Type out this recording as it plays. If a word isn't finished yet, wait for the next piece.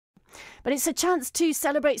but it's a chance to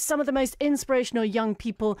celebrate some of the most inspirational young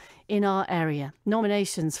people in our area.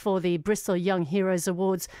 Nominations for the Bristol Young Heroes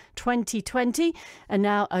Awards 2020 are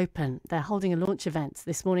now open. They're holding a launch event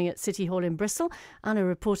this morning at City Hall in Bristol, and our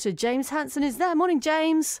reporter James Hanson is there. Morning,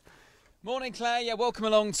 James. Morning, Claire. Yeah, welcome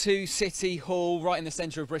along to City Hall, right in the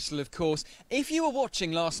centre of Bristol, of course. If you were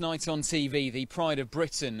watching last night on TV, the Pride of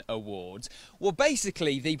Britain Awards, well,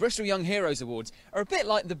 basically, the Bristol Young Heroes Awards are a bit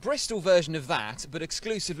like the Bristol version of that, but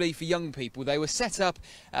exclusively for young people. They were set up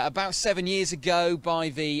about 7 years ago by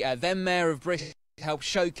the then Mayor of Bristol, to help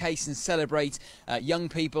showcase and celebrate young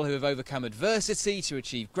people who have overcome adversity to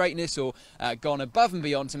achieve greatness or gone above and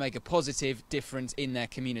beyond to make a positive difference in their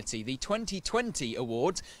community. The 2020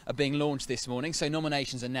 awards are being launched this morning, so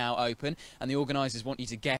nominations are now open and the organisers want you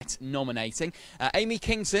to get nominating. Amy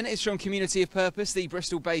Kington is from Community of Purpose, the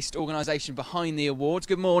Bristol-based organisation behind the awards.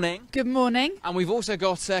 Good morning. Good morning. And we've also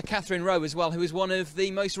got Catherine Rowe as well, who is one of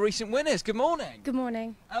the most recent winners. Good morning. Good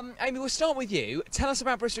morning. Amy, we'll start with you. Tell us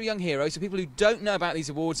about Bristol Young Heroes, so people who don't know about these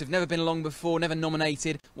awards, have never been along before, never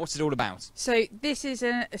nominated. What's it all about? So this is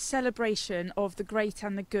a celebration of the great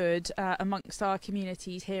and the good amongst our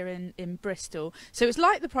communities here in Bristol. So it's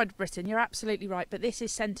like the Pride of Britain, you're absolutely right, but this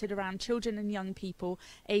is centred around children and young people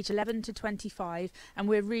aged 11 to 25, and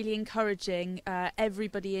we're really encouraging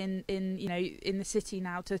everybody in the city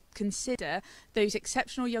now to consider those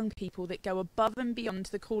exceptional young people that go above and beyond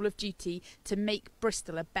the call of duty to make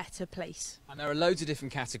Bristol a better place. And there are loads of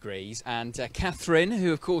different categories, and Catherine,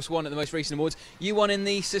 who of course won at the most recent awards, you won in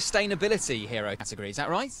the Sustainability Hero category, is that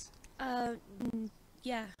right?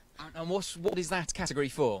 Yeah. And what is that category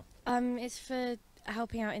for? It's for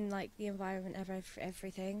helping out in like the environment of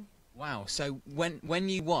everything. Wow, so when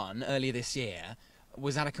you won earlier this year,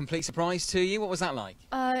 was that a complete surprise to you? What was that like?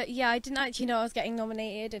 Yeah, I didn't actually know I was getting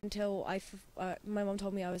nominated until my mum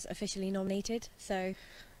told me I was officially nominated, so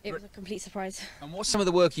it was a complete surprise. And what's some of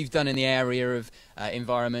the work you've done in the area of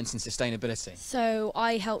environment and sustainability? So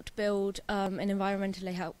I helped build an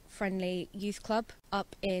environmentally friendly youth club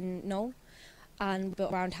up in Knoll, and we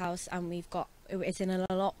built a roundhouse, and it's in an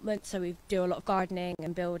allotment, so we do a lot of gardening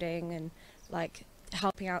and building and like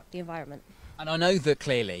helping out the environment. And I know that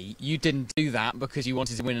clearly you didn't do that because you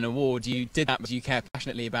wanted to win an award, you did that because you care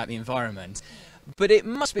passionately about the environment. But it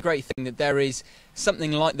must be a great thing that there is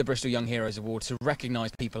something like the Bristol Young Heroes Award to recognise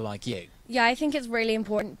people like you. Yeah, I think it's really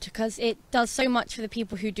important because it does so much for the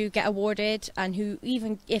people who do get awarded, and who,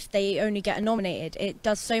 even if they only get nominated, it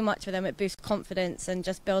does so much for them. It boosts confidence and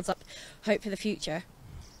just builds up hope for the future.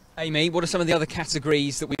 Amy, what are some of the other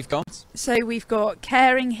categories that we've got? So we've got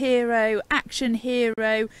Caring Hero, Action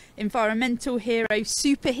Hero, Environmental Hero,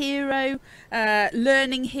 Superhero,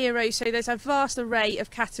 Learning Hero. So there's a vast array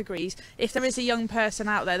of categories. If there is a young person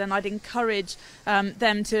out there, then I'd encourage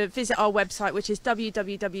them to visit our website, which is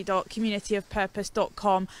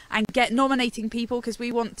www.communityofpurpose.com, and get nominating people, because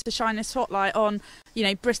we want to shine a spotlight on,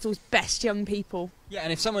 Bristol's best young people. Yeah,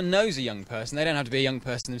 and if someone knows a young person, they don't have to be a young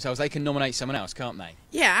person themselves, they can nominate someone else, can't they?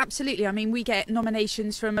 Yeah, absolutely. I mean, we get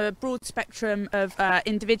nominations from a broad spectrum of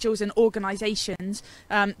individuals and organisations.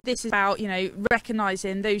 This is about,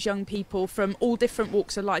 recognising those young people from all different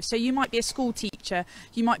walks of life. So you might be a school teacher,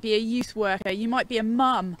 you might be a youth worker, you might be a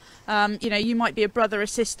mum, you might be a brother or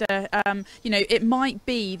sister. It might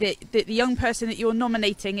be that the young person that you're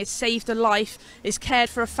nominating has saved a life, has cared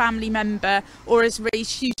for a family member, or has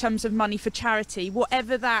raised huge sums of money for charity.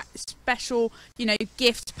 Whatever that special,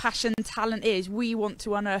 gift, passion, talent is, we want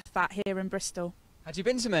to unearth that here in Bristol. Had you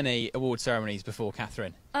been to many award ceremonies before,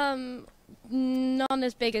 Catherine? None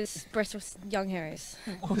as big as Bristol Young Heroes.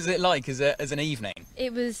 What was it like as an evening?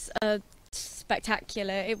 It was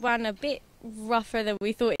spectacular. It ran a bit rougher than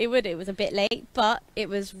we thought it would. It was a bit late, but it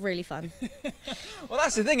was really fun. Well,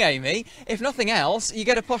 that's the thing, Amy. If nothing else, you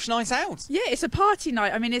get a posh night out. Yeah, it's a party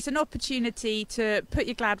night. I mean, it's an opportunity to put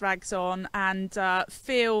your glad rags on and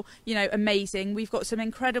feel, amazing. We've got some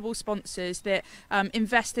incredible sponsors that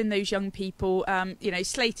invest in those young people.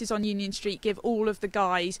 Slater's on Union Street give all of the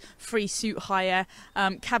guys free suit hire.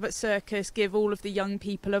 Cabot Circus give all of the young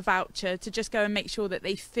people a voucher to just go and make sure that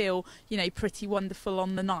they feel, pretty wonderful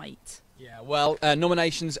on the night. Yeah, well,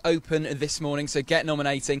 nominations open this morning, so get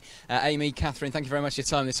nominating. Amy, Catherine, thank you very much for your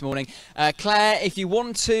time this morning. Claire, if you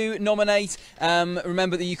want to nominate,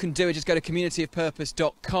 remember that you can do it. Just go to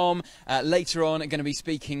communityofpurpose.com. Later on, I'm going to be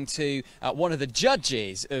speaking to one of the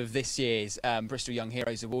judges of this year's Bristol Young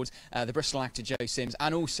Heroes Awards, the Bristol actor Joe Sims,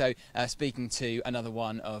 and also speaking to another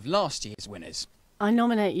one of last year's winners. I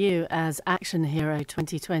nominate you as Action Hero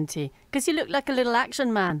 2020 because you look like a little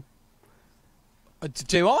action man.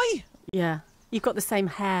 Do I? Yeah, you've got the same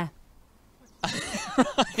hair.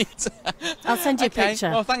 Right. I'll send you a Okay, picture.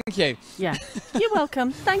 well, thank you. Yeah. You're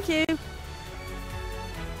welcome. Thank you.